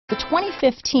The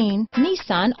 2015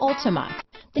 Nissan Altima.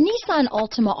 The Nissan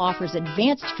Altima offers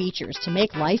advanced features to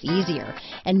make life easier,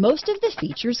 and most of the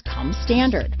features come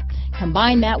standard.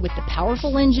 Combine that with the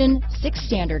powerful engine, 6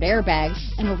 standard airbags,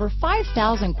 and over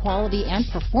 5,000 quality and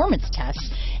performance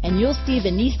tests, and you'll see the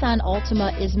Nissan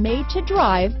Altima is made to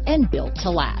drive and built to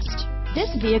last.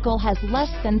 This vehicle has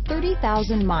less than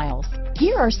 30,000 miles.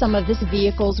 Here are some of this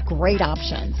vehicle's great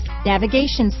options: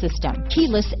 navigation system,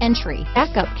 keyless entry,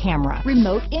 backup camera,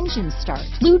 remote engine start,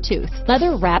 Bluetooth,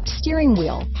 leather-wrapped steering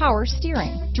wheel, power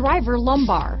steering, driver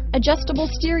lumbar, adjustable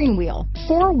steering wheel,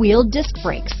 4-wheel disc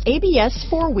brakes, ABS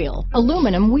 4-wheel,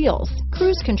 aluminum wheels,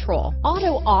 cruise control,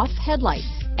 auto-off headlights,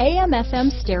 AM/FM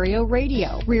stereo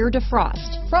radio, rear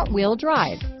defrost, front-wheel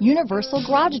drive, universal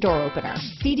garage door opener,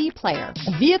 CD player.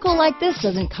 A vehicle like this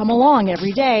doesn't come along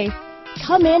every day.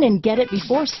 Come in and get it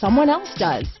before someone else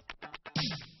does.